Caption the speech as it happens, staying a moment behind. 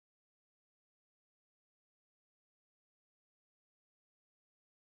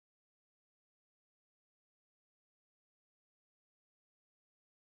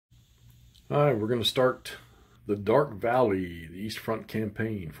All right, we're going to start the Dark Valley, the East Front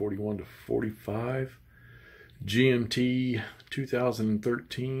Campaign, 41 to 45. GMT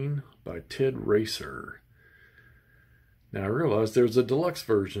 2013 by Ted Raicer. Now I realized there's a deluxe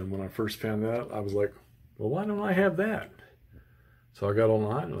version. When I first found that, I was like, well, why don't I have that? So I got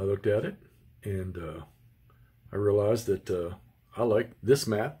online and I looked at it, and I realized that I like this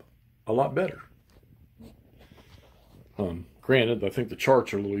map a lot better. Granted, I think the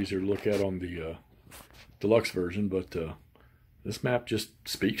charts are a little easier to look at on the deluxe version, but this map just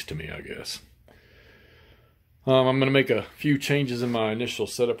speaks to me, I guess. I'm going to make a few changes in my initial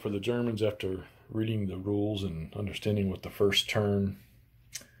setup for the Germans after reading the rules and understanding what the first turn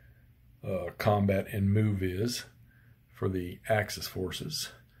combat and move is for the Axis forces.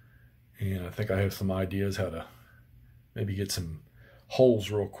 And I think I have some ideas how to maybe get some holes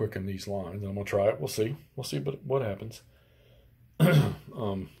real quick in these lines. I'm going to try it. We'll see. We'll see what happens.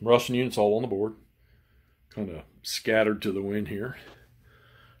 Russian units all on the board. Kind of scattered to the wind here.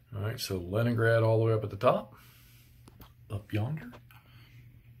 All right, so Leningrad all the way up at the top. Up yonder.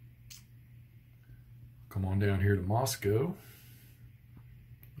 Come on down here to Moscow.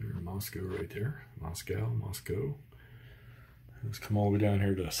 There's Moscow right there. Moscow. Let's come all the way down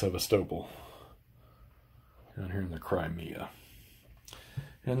here to Sevastopol. Down here in the Crimea.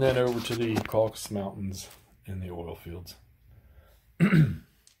 And then over to the Caucasus Mountains and the oil fields.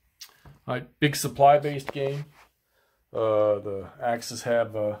 Alright, big supply-based game. The Axis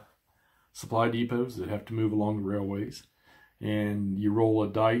have supply depots that have to move along the railways. And you roll a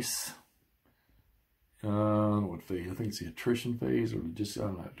dice. I don't know what phase. I think it's the attrition phase, or just, I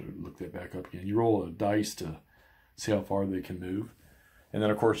don't have to look that back up again. You roll a dice to see how far they can move. And then,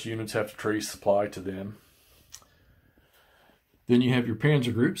 of course, units have to trace supply to them. Then you have your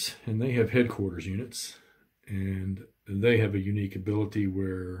panzer groups, and they have headquarters units. And they have a unique ability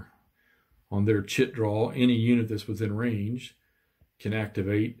where on their chit draw, any unit that's within range can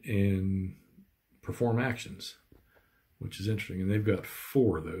activate and perform actions, which is interesting. And they've got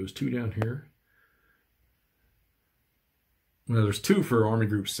 4 of those, 2 down here. Well, there's 2 for Army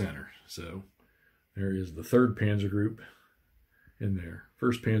Group Center. So there is the 3rd Panzer Group in there.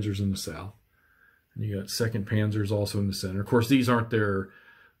 1st Panzer's in the south. And you got 2nd Panzer's also in the center. Of course, these aren't their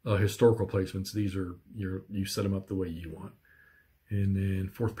historical placements. These are, you set them up the way you want. And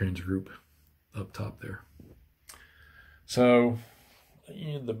then 4th Panzer Group up top there. So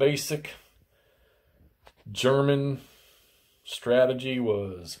the basic German strategy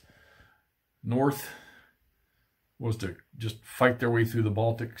was north was to just fight their way through the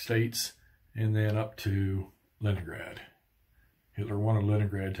Baltic states and then up to Leningrad. Hitler wanted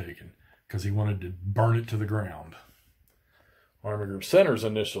Leningrad taken because he wanted to burn it to the ground. Army Group Center's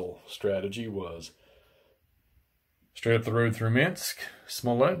initial strategy was straight up the road through Minsk,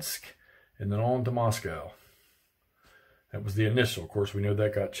 Smolensk, and then on to Moscow. That was the initial. Of course, we know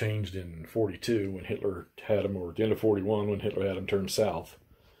that got changed in 42 when Hitler had him, or at the end of 41 when Hitler had him turn south.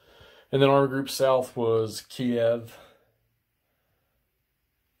 And then Army Group South was Kiev,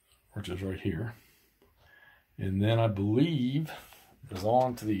 which is right here. And then I believe it was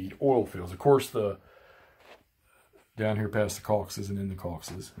on to the oil fields. Of course, the down here past the Caucasus and in the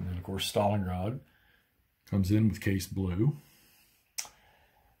Caucasus. And then, of course, Stalingrad comes in with Case Blue.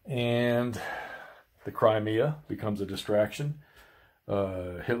 And the Crimea becomes a distraction.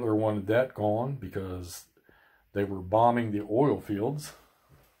 Hitler wanted that gone because they were bombing the oil fields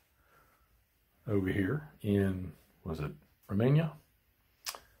over here in, was it Romania?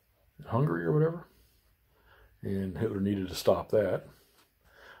 Hungary or whatever? And Hitler needed to stop that.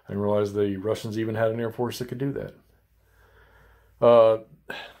 I didn't realize the Russians even had an air force that could do that.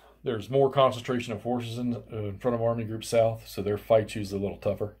 There's more concentration of forces in front of Army Group South, so their fight's usually a little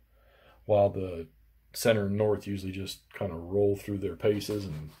tougher, while the center and north usually just kind of roll through their paces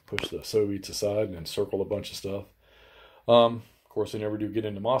and push the Soviets aside and encircle a bunch of stuff. Of course, they never do get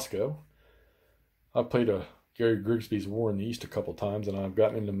into Moscow. I've played a Gary Grigsby's War in the East a couple times, and I've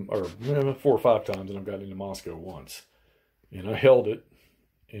gotten into, or 4 or 5 times, and I've gotten into Moscow once. And I held it,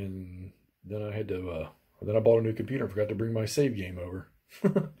 and then I had to, then I bought a new computer and forgot to bring my save game over.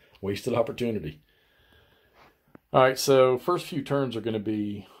 Wasted opportunity. All right, so first few turns are going to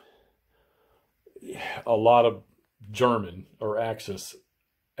be a lot of German or Axis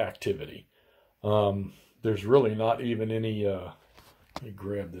activity. There's really not even any, let me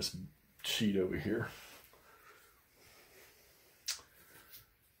grab this sheet over here.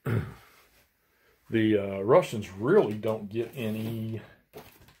 The Russians really don't get any.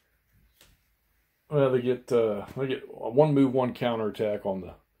 Well, they get a 1 move, 1 counterattack on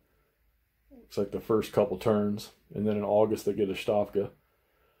the, looks like the first couple turns, and then in August they get a Stavka.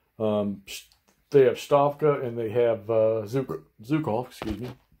 They have Stavka and they have Zhukov, excuse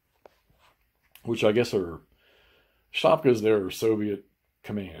me, which I guess are, Stavka is their Soviet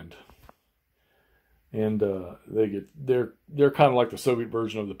command. And they're kind of like the Soviet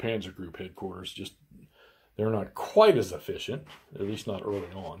version of the Panzer Group headquarters. Just they're not quite as efficient, at least not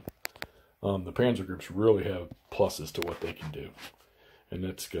early on. The Panzer Groups really have pluses to what they can do, and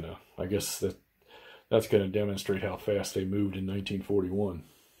that's gonna, I guess that's gonna demonstrate how fast they moved in 1941.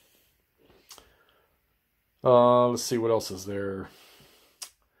 Let's see what else is there.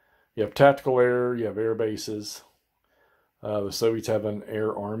 You have tactical air. You have air bases. The Soviets have an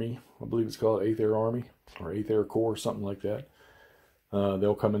air army. I believe it's called 8th Air Army or 8th Air Corps, something like that.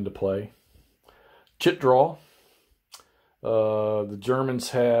 They'll come into play. Chit draw. The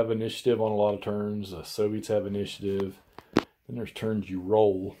Germans have initiative on a lot of turns. The Soviets have initiative. Then there's turns you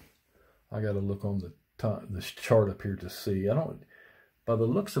roll. I got to look on this chart up here to see. I don't. By the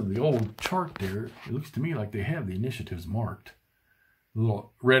looks of the old chart there, it looks to me like they have the initiatives marked. The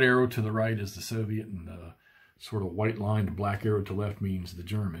little red arrow to the right is the Soviet, and the sort of white line, the black arrow to the left means the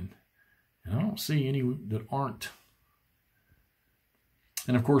German. And I don't see any that aren't.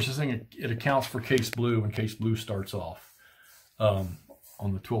 And of course, this thing, it accounts for case blue when case blue starts off on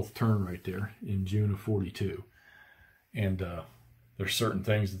the 12th turn right there in June of 42. And there's certain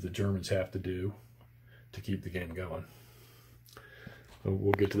things that the Germans have to do to keep the game going. So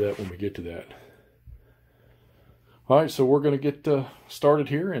we'll get to that when we get to that. All right, so we're going to get started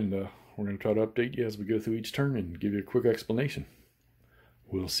here, and we're going to try to update you as we go through each turn and give you a quick explanation.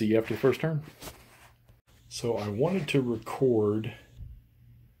 We'll see you after the first turn. So I wanted to record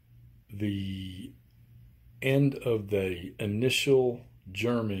the end of the initial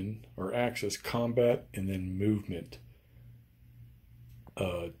German or Axis combat and then movement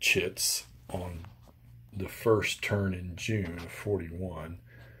chits on the first turn in June of 41,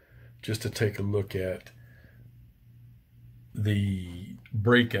 just to take a look at the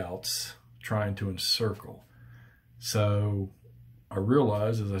breakouts trying to encircle. So I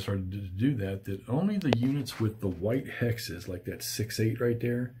realized as I started to do that only the units with the white hexes, like that 6-8 right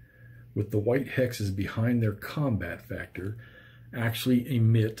there, with the white hexes behind their combat factor, actually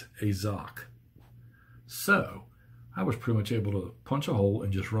emit a Zoc. So I was pretty much able to punch a hole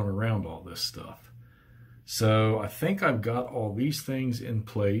and just run around all this stuff. So I think I've got all these things in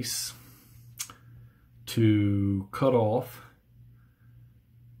place to cut off.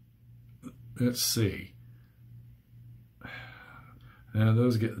 Let's see. Now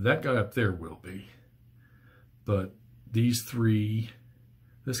that guy up there will be, but these three,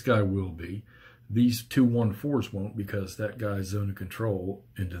 this guy will be. These 2 1-4s won't, because that guy's zone of control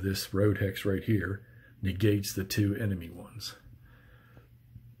into this road hex right here negates the 2 enemy ones.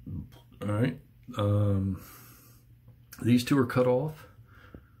 All right. These 2 are cut off.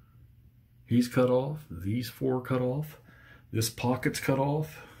 He's cut off. These 4 cut off. This pocket's cut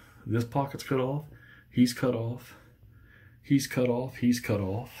off. This pocket's cut off. He's cut off. He's cut off. He's cut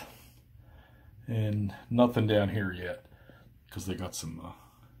off. And nothing down here yet, because they got some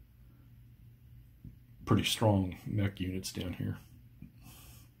pretty strong mech units down here.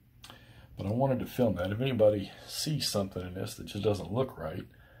 But I wanted to film that. If anybody sees something in this that just doesn't look right,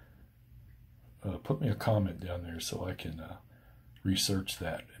 put me a comment down there so I can research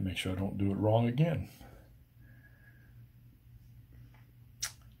that and make sure I don't do it wrong again.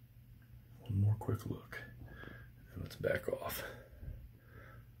 One more quick look, and let's back off.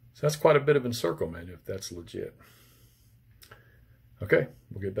 So that's quite a bit of encirclement, if that's legit. Okay,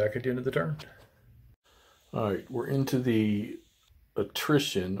 we'll get back at the end of the turn. All right, we're into the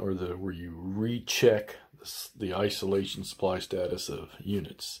attrition, or where you recheck the isolation supply status of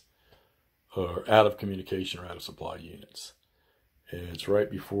units, or out of communication or out of supply units. And it's right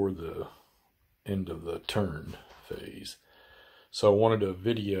before the end of the turn phase. So I wanted to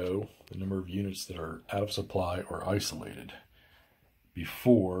video the number of units that are out of supply or isolated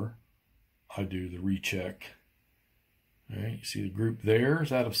before I do the recheck. All right, you see the group there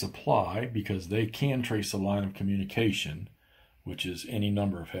is out of supply because they can trace a line of communication, which is any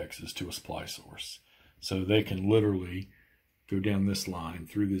number of hexes to a supply source. So they can literally go down this line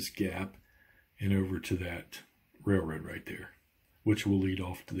through this gap and over to that railroad right there, which will lead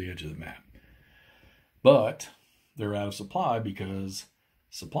off to the edge of the map. But they're out of supply because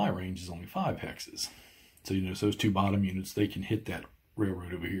supply range is only 5 hexes. So you notice those 2 bottom units, they can hit that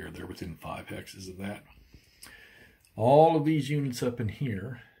railroad over here. They're within 5 hexes of that. All of these units up in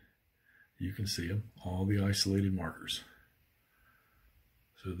here, you can see them, all the isolated markers.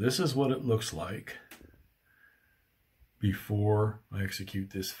 So this is what it looks like before I execute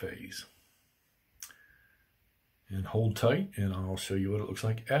this phase. And hold tight, and I'll show you what it looks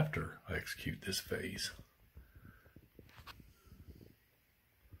like after I execute this phase.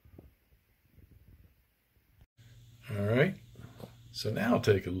 All right, so now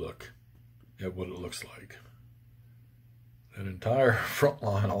take a look at what it looks like. That entire front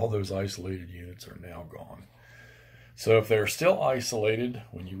line, all those isolated units are now gone. So if they're still isolated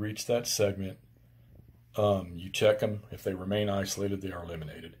when you reach that segment, you check them. If they remain isolated, they are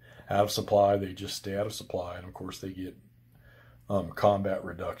eliminated. Out of supply, they just stay out of supply, and of course they get combat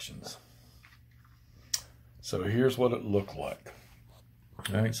reductions. So here's what it looked like.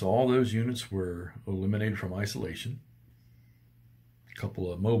 All right, so all those units were eliminated from isolation. A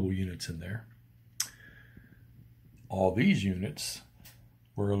couple of mobile units in there. All these units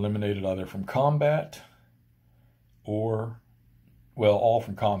were eliminated either from combat or, well, all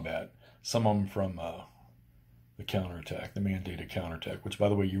from combat. Some of them from the counterattack, the mandated counterattack, which, by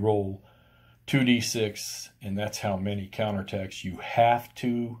the way, you roll 2d6, and that's how many counterattacks you have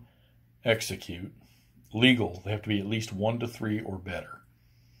to execute. Legal, they have to be at least 1 to 3 or better.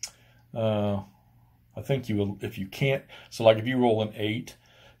 I think if you can't, so like if you roll an 8,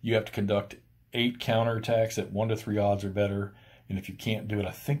 you have to conduct 8 counterattacks at 1 to 3 odds or better. And if you can't do it,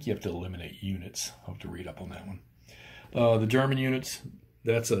 I think you have to eliminate units. I'll have to read up on that one. The German units,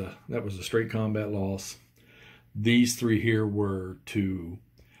 that was a straight combat loss. These 3 here were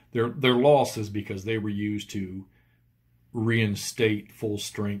their losses because they were used to reinstate full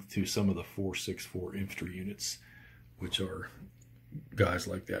strength to some of the 464 infantry units, which are guys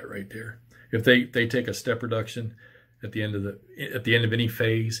like that right there. If they take a step reduction at the end of any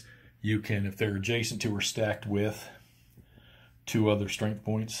phase, you can, if they're adjacent to or stacked with 2 other strength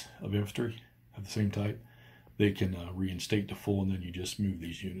points of infantry of the same type, they can reinstate to full, and then you just move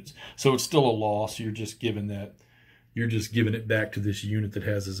these units. So it's still a loss. You're just giving it back to this unit that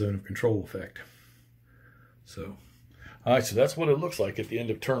has a zone of control effect. So, all right, so that's what it looks like at the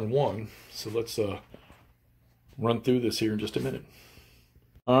end of turn 1. So let's run through this here in just a minute.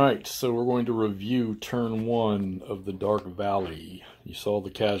 All right, so we're going to review turn 1 of the Dark Valley. You saw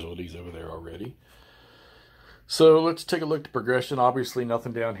the casualties over there already. So let's take a look at progression. Obviously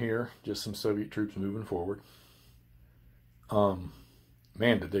nothing down here, just some Soviet troops moving forward.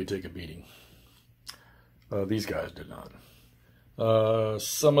 Man, did they take a beating. These guys did not.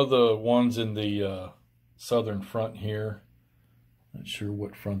 Some of the ones in the southern front here, not sure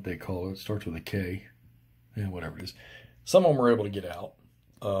what front they call it. It starts with a K. Yeah, whatever it is. Some of them were able to get out.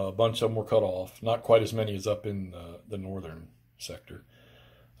 A bunch of them were cut off. Not quite as many as up in the northern sector.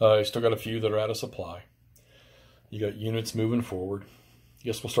 You still got a few that are out of supply. You got units moving forward. I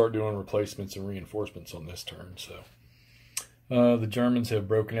guess we'll start doing replacements and reinforcements on this turn. So the Germans have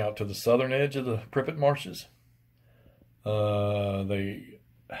broken out to the southern edge of the Pripyat marshes. They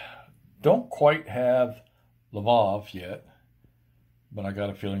don't quite have Lvov yet, but I got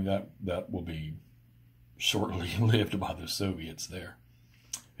a feeling that will be shortly lived by the Soviets there,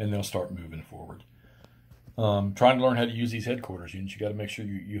 and they'll start moving forward. Trying to learn how to use these headquarters units. You got to make sure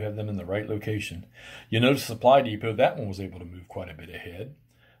you have them in the right location. You notice the supply depot, that one was able to move quite a bit ahead.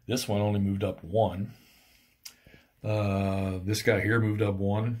 This one only moved up 1. This guy here moved up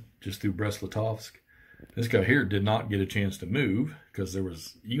 1 just through Brest-Litovsk. This guy here did not get a chance to move because there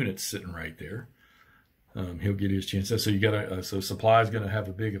was units sitting right there. He'll get his chance. So you got so supply is going to have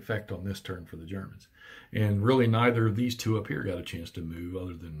a big effect on this turn for the Germans. And really neither of these 2 up here got a chance to move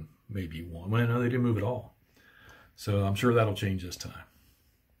other than maybe 1. Well, no, they didn't move at all. So I'm sure that'll change this time.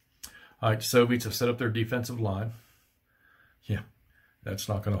 All right, Soviets have set up their defensive line. Yeah, that's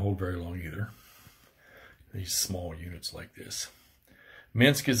not going to hold very long either. These small units like this.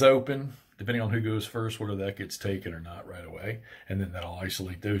 Minsk is open. Depending on who goes first, whether that gets taken or not right away. And then that'll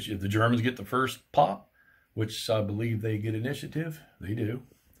isolate those. If the Germans get the first pop, which I believe they get initiative, they do,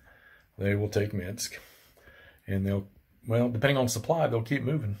 they will take Minsk. And they'll, well, depending on supply, they'll keep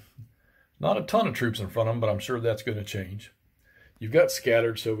moving. Not a ton of troops in front of them, but I'm sure that's going to change. You've got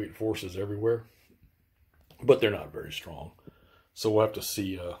scattered Soviet forces everywhere, but they're not very strong. So we'll have to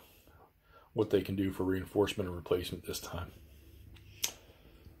see what they can do for reinforcement and replacement this time.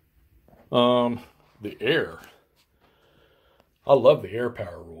 The air. I love the air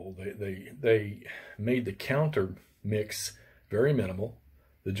power rule. They made the counter mix very minimal.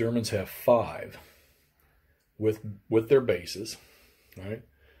 The Germans have 5 with their bases, right?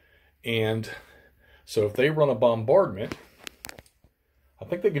 And so if they run a bombardment, I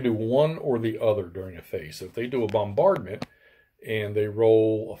think they can do one or the other during a phase. So if they do a bombardment and they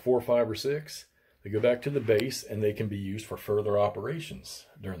roll a 4, 5, or 6, they go back to the base and they can be used for further operations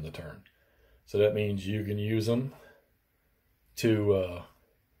during the turn. So that means you can use them to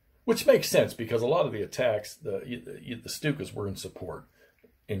Which makes sense because a lot of the attacks, the Stukas were in support,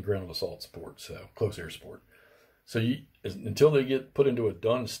 in ground assault support, so close air support. So until they get put into a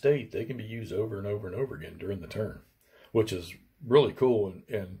done state, they can be used over and over and over again during the turn, which is really cool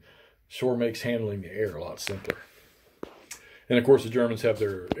and sure makes handling the air a lot simpler. And of course, the Germans have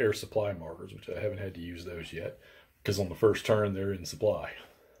their air supply markers, which I haven't had to use those yet, because on the first turn they're in supply.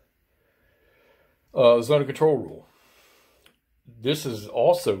 Zone of control rule. This is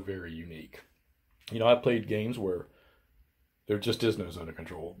also very unique. You know, I've played games where there just is no zone of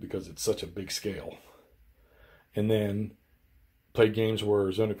control because it's such a big scale. And then played games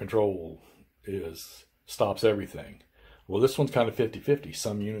where zone of control stops everything. Well, this one's kind of 50-50.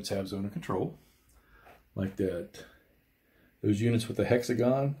 Some units have zone of control, like that. Those units with the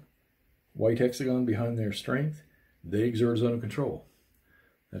hexagon, white hexagon behind their strength, they exert zone of control.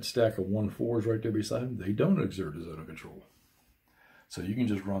 That stack of 1-4s right there beside them, they don't exert a zone of control. So you can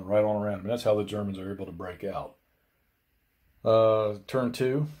just run right on around them. That's how the Germans are able to break out. Turn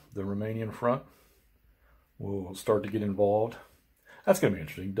 2, the Romanian front will start to get involved. That's going to be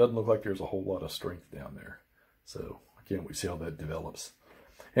interesting. Doesn't look like there's a whole lot of strength down there. So I can't wait to see how that develops.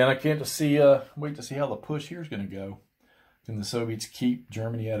 And I can't wait to see how the push here is going to go. Can the Soviets keep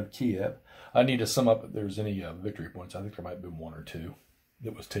Germany out of Kiev? I need to sum up if there's any victory points. I think there might have been 1 or 2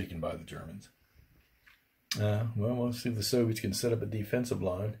 that was taken by the Germans. Well, we'll see if the Soviets can set up a defensive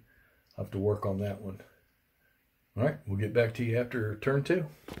line. I'll have to work on that one. All right, we'll get back to you after turn 2.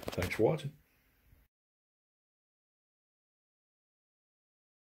 Thanks for watching.